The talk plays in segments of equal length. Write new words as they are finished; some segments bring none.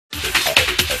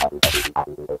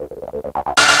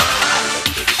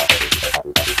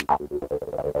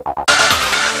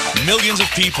millions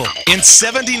of people in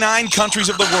 79 countries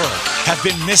of the world have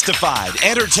been mystified,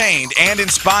 entertained, and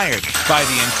inspired by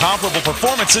the incomparable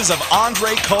performances of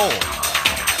Andre Kole.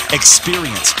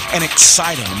 Experience an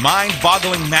exciting,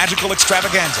 mind-boggling, magical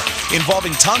extravaganza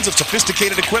involving tons of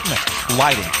sophisticated equipment,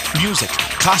 lighting, music,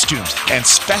 costumes, and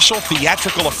special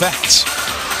theatrical effects.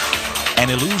 An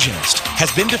illusionist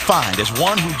has been defined as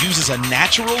one who uses a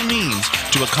natural means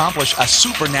to accomplish a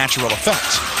supernatural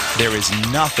effect. There is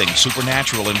nothing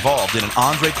supernatural involved in an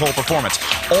Andre Kole performance,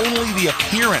 only the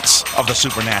appearance of the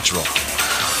supernatural.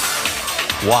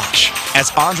 Watch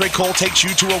as Andre Kole takes you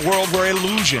to a world where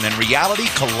illusion and reality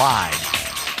collide.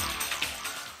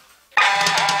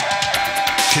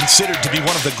 Considered to be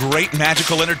one of the great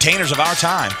magical entertainers of our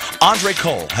time, Andre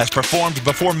Kole has performed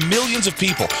before millions of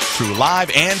people through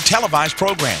live and televised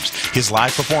programs. His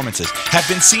live performances have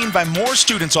been seen by more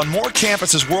students on more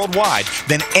campuses worldwide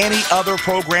than any other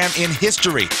program in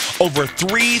history. Over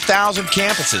 3,000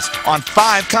 campuses on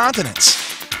 5 continents.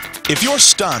 If you're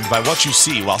stunned by what you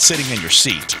see while sitting in your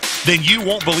seat, then you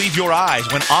won't believe your eyes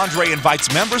when Andre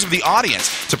invites members of the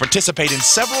audience to participate in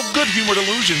several good-humored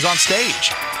illusions on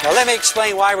stage. Now let me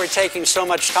explain why we're taking so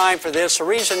much time for this. The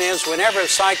reason is whenever a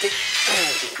psychic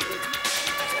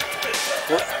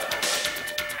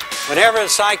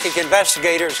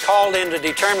investigator is called in to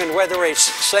determine whether a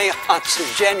seance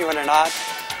is genuine or not,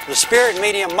 the spirit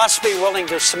medium must be willing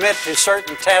to submit to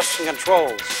certain tests and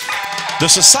controls. The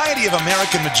Society of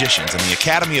American Magicians and the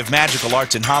Academy of Magical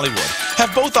Arts in Hollywood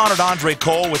have both honored Andre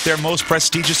Kole with their most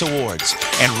prestigious awards.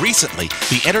 And recently,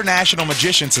 the International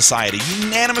Magician Society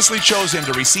unanimously chose him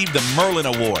to receive the Merlin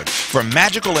Award for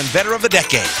Magical Inventor of the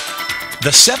Decade.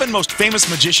 The 7 most famous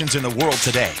magicians in the world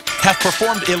today have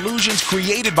performed illusions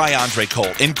created by Andre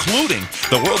Kole, including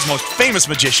the world's most famous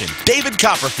magician, David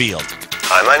Copperfield.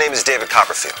 Hi, my name is David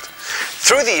Copperfield.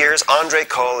 Through the years, Andre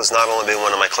Kole has not only been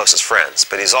one of my closest friends,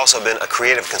 but he's also been a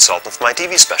creative consultant for my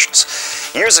TV specials.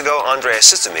 Years ago, Andre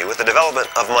assisted me with the development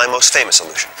of my most famous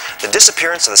illusion, the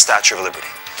disappearance of the Statue of Liberty.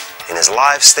 In his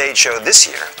live stage show this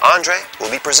year, Andre will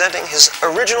be presenting his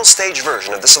original stage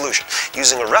version of this illusion,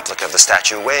 using a replica of the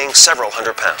statue weighing several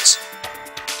hundred pounds.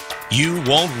 You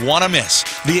won't want to miss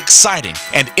the exciting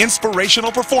and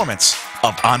inspirational performance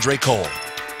of Andre Kole.